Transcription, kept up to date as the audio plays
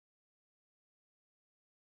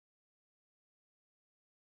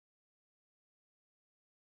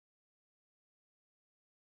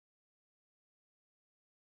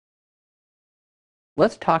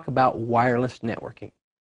let's talk about wireless networking.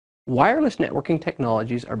 Wireless networking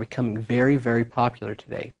technologies are becoming very, very popular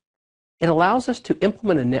today. It allows us to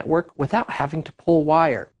implement a network without having to pull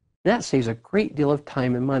wire. That saves a great deal of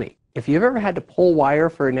time and money. If you've ever had to pull wire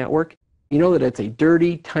for a network, you know that it's a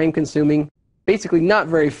dirty, time-consuming, basically not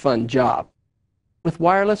very fun job. With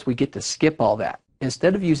wireless, we get to skip all that.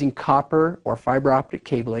 Instead of using copper or fiber optic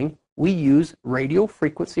cabling, we use radio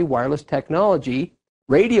frequency wireless technology,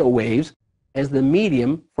 radio waves, as the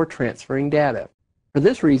medium for transferring data. For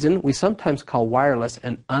this reason, we sometimes call wireless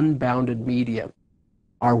an unbounded medium.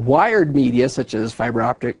 Our wired media, such as fiber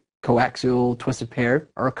optic, coaxial, twisted pair,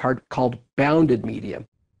 are called bounded media.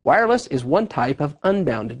 Wireless is one type of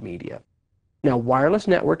unbounded media. Now, wireless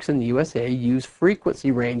networks in the USA use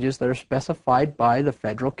frequency ranges that are specified by the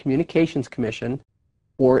Federal Communications Commission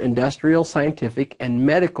for industrial, scientific, and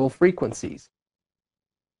medical frequencies.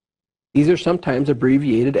 These are sometimes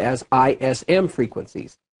abbreviated as ISM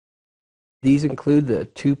frequencies. These include the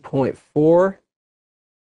 2.4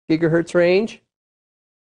 gigahertz range,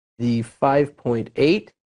 the 5.8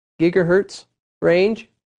 gigahertz range,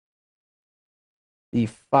 the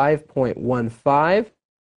 5.15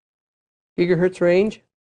 gigahertz range,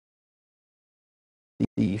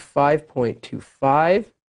 the 5.25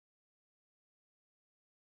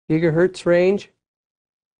 gigahertz range,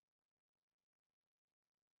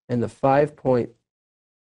 and the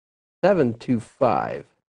 5.725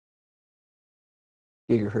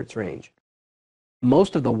 gigahertz range.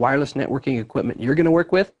 Most of the wireless networking equipment you're going to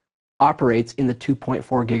work with operates in the 2.4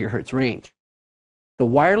 gigahertz range. The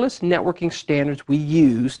wireless networking standards we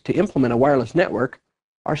use to implement a wireless network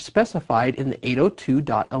are specified in the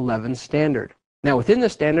 802.11 standard. Now, within the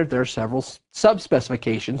standard, there are several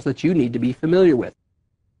sub-specifications that you need to be familiar with.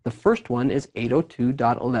 The first one is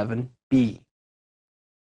 802.11b.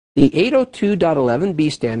 The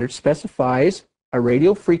 802.11b standard specifies a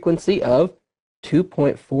radio frequency of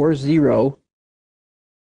 2.40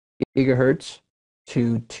 gigahertz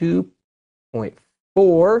to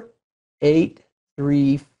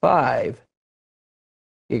 2.4835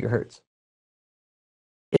 gigahertz.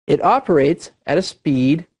 It operates at a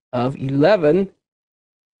speed of 11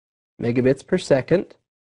 megabits per second,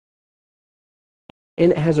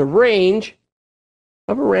 and it has a range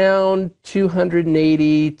of around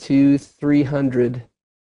 280 to 300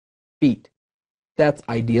 feet. That's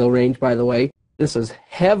ideal range, by the way. This is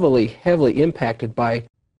heavily impacted by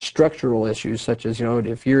structural issues, such as,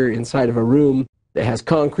 if you're inside of a room that has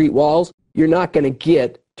concrete walls, you're not going to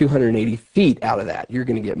get 280 feet out of that. You're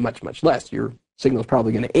going to get much, much less. Your signal is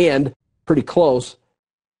probably going to end pretty close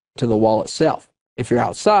to the wall itself. If you're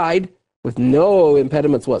outside with no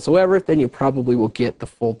impediments whatsoever, then you probably will get the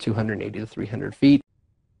full 280 to 300 feet.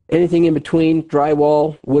 Anything in between,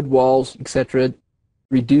 drywall, wood walls, etc.,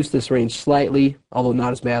 reduce this range slightly, although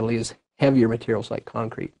not as badly as heavier materials like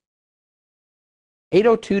concrete.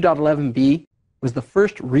 802.11b was the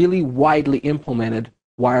first really widely implemented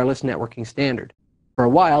wireless networking standard. For a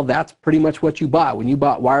while, that's pretty much what you bought. When you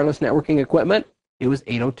bought wireless networking equipment, it was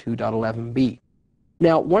 802.11b.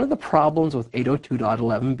 Now, one of the problems with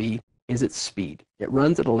 802.11b is its speed. It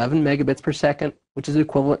runs at 11 megabits per second, which is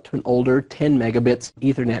equivalent to an older 10 megabits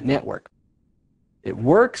Ethernet network. It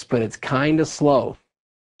works, but it's kind of slow.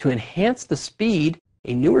 To enhance the speed,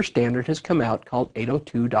 a newer standard has come out called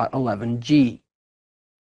 802.11g.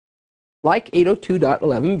 Like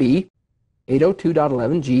 802.11b,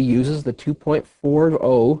 802.11g uses the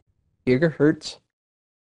 2.40 gigahertz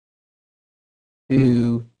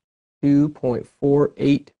to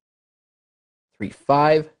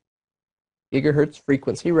 2.4835 gigahertz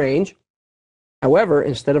frequency range. However,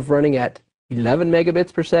 instead of running at 11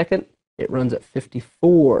 megabits per second, it runs at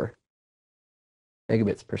 54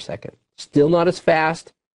 megabits per second. Still not as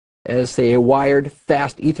fast as, say, a wired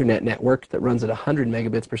fast Ethernet network that runs at 100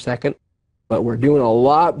 megabits per second, but we're doing a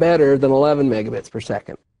lot better than 11 megabits per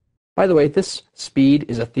second. By the way, this speed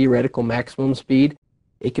is a theoretical maximum speed.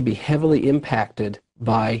 It can be heavily impacted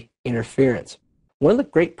by interference. One of the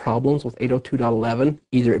great problems with 802.11,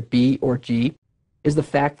 either at B or G, is the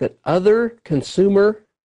fact that other consumer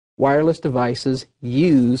wireless devices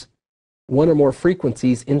use one or more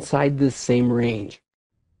frequencies inside this same range.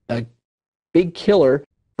 A big killer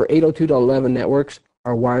for 802.11 networks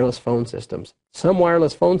are wireless phone systems. Some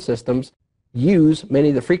wireless phone systems use many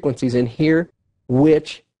of the frequencies in here,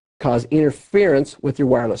 which cause interference with your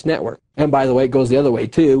wireless network. And by the way, it goes the other way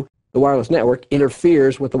too. The wireless network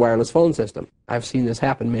interferes with the wireless phone system. I've seen this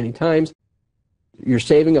happen many times. You're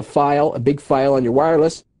saving a file, a big file on your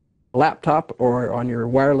wireless laptop or on your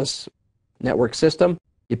wireless network system.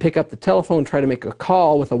 You pick up the telephone, try to make a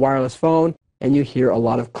call with a wireless phone, and you hear a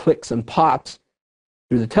lot of clicks and pops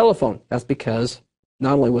through the telephone. That's because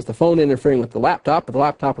not only was the phone interfering with the laptop, but the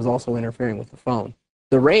laptop was also interfering with the phone.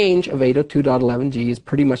 The range of 802.11g is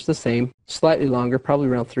pretty much the same, slightly longer, probably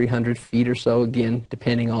around 300 feet or so, again,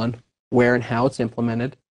 depending on where and how it's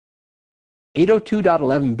implemented.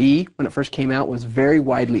 802.11b, when it first came out, was very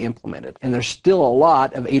widely implemented, and there's still a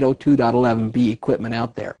lot of 802.11b equipment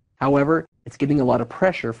out there. However, it's getting a lot of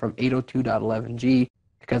pressure from 802.11g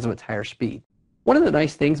because of its higher speed. One of the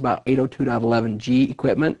nice things about 802.11g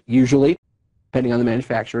equipment, usually, depending on the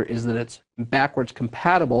manufacturer, is that it's backwards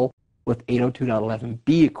compatible with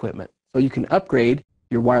 802.11b equipment. So you can upgrade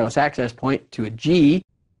your wireless access point to a G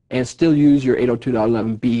and still use your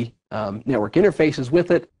 802.11b network interfaces with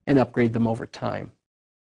it and upgrade them over time.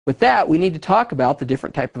 With that, we need to talk about the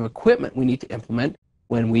different type of equipment we need to implement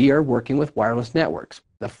when we are working with wireless networks.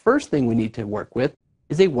 The first thing we need to work with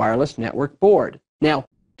is a wireless network board. Now,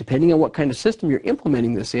 depending on what kind of system you're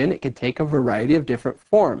implementing this in, it can take a variety of different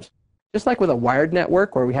forms. Just like with a wired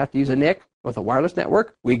network where we have to use a NIC, with a wireless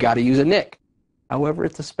network, we got to use a NIC. However,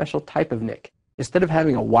 it's a special type of NIC. Instead of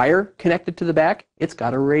having a wire connected to the back, it's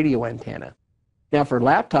got a radio antenna. Now for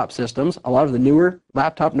laptop systems, a lot of the newer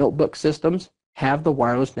laptop notebook systems have the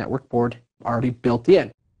wireless network board already built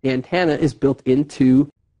in. The antenna is built into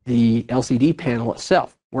the LCD panel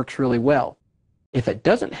itself. Works really well. If it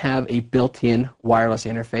doesn't have a built-in wireless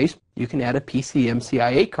interface, you can add a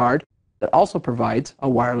PCMCIA card that also provides a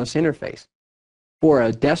wireless interface. For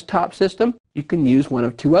a desktop system, you can use one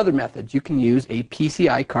of two other methods. You can use a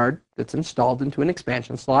PCI card that's installed into an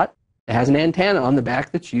expansion slot. It has an antenna on the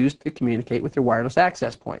back that's used to communicate with your wireless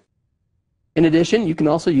access point. In addition, you can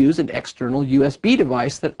also use an external USB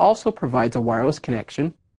device that also provides a wireless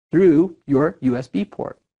connection through your USB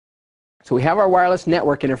port. So we have our wireless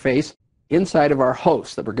network interface inside of our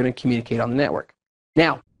host that we're going to communicate on the network.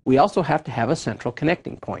 Now, we also have to have a central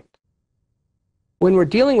connecting point. When we're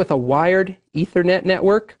dealing with a wired Ethernet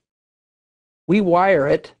network, we wire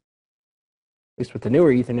it, at least with the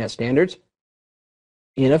newer Ethernet standards,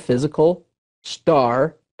 in a physical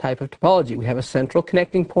star type of topology. We have a central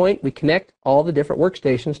connecting point. We connect all the different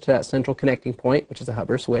workstations to that central connecting point, which is a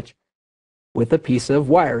hub or switch, with a piece of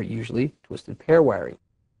wire, usually twisted pair wiring.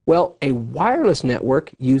 Well, a wireless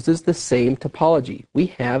network uses the same topology. We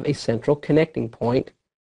have a central connecting point,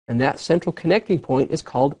 and that central connecting point is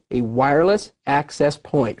called a wireless access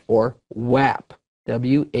point, or WAP,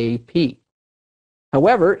 W-A-P.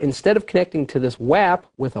 However, instead of connecting to this WAP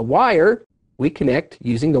with a wire, we connect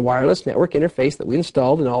using the wireless network interface that we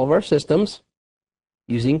installed in all of our systems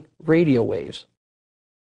using radio waves.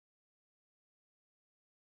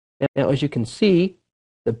 Now, as you can see,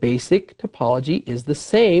 the basic topology is the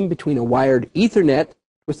same between a wired Ethernet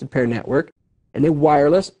twisted pair network and a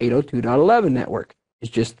wireless 802.11 network.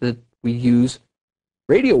 It's just that we use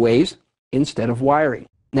radio waves instead of wiring.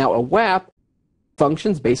 Now, a WAP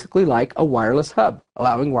functions basically like a wireless hub,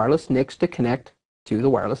 allowing wireless NICs to connect to the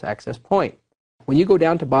wireless access point. When you go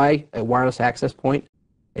down to buy a wireless access point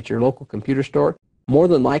at your local computer store, more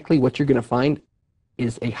than likely what you're going to find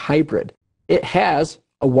is a hybrid. It has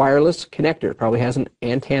a wireless connector. It probably has an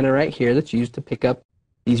antenna right here that's used to pick up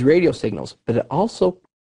these radio signals, but it also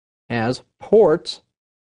has ports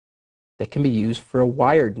that can be used for a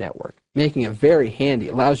wired network, making it very handy.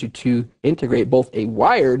 It allows you to integrate both a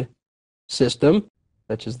wired system,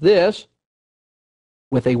 such as this,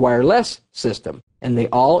 with a wireless system, and they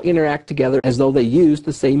all interact together as though they use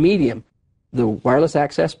the same medium. The wireless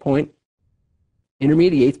access point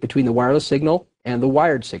intermediates between the wireless signal and the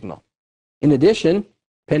wired signal. In addition,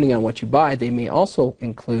 depending on what you buy, they may also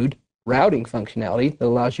include routing functionality that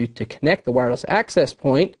allows you to connect the wireless access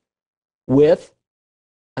point with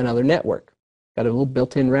another network. Got a little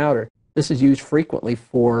built-in router. This is used frequently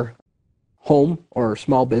for home or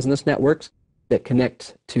small business networks that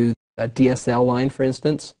connect to a DSL line, for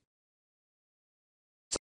instance,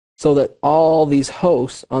 so that all these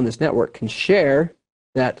hosts on this network can share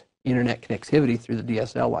that internet connectivity through the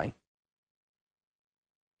DSL line.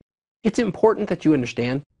 It's important that you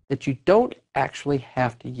understand that you don't actually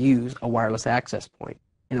have to use a wireless access point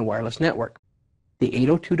in a wireless network. The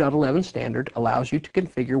 802.11 standard allows you to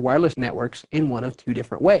configure wireless networks in one of two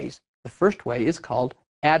different ways. The first way is called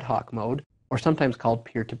ad hoc mode, or sometimes called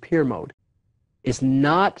peer-to-peer mode. It's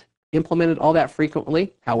not implemented all that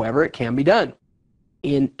frequently, however, it can be done.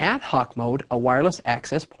 In ad hoc mode, a wireless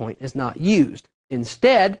access point is not used.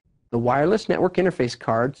 Instead, the wireless network interface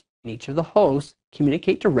cards in each of the hosts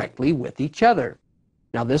communicate directly with each other.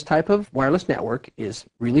 Now, this type of wireless network is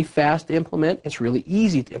really fast to implement. It's really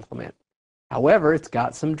easy to implement. However, it's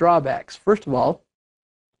got some drawbacks. First of all,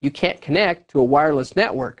 you can't connect to a wireless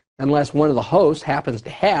network unless one of the hosts happens to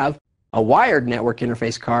have a wired network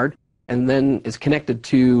interface card and then is connected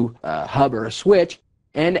to a hub or a switch,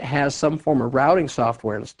 and it has some form of routing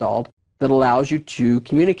software installed that allows you to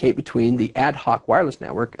communicate between the ad hoc wireless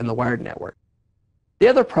network and the wired network. The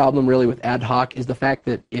other problem really with ad hoc is the fact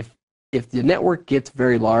that if the network gets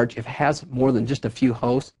very large, if it has more than just a few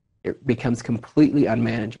hosts, it becomes completely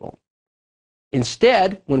unmanageable.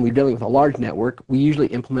 Instead, when we're dealing with a large network, we usually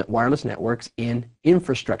implement wireless networks in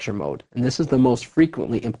infrastructure mode, and this is the most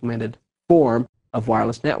frequently implemented form of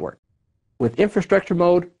wireless network. With infrastructure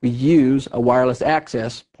mode, we use a wireless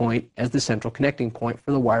access point as the central connecting point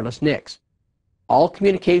for the wireless NICs. All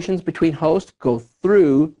communications between hosts go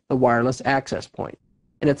through the wireless access point,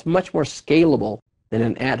 and it's much more scalable than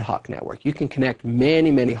an ad hoc network. You can connect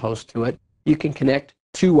many, many hosts to it. You can connect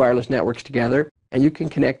two wireless networks together, and you can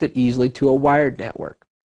connect it easily to a wired network.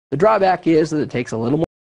 The drawback is that it takes a little more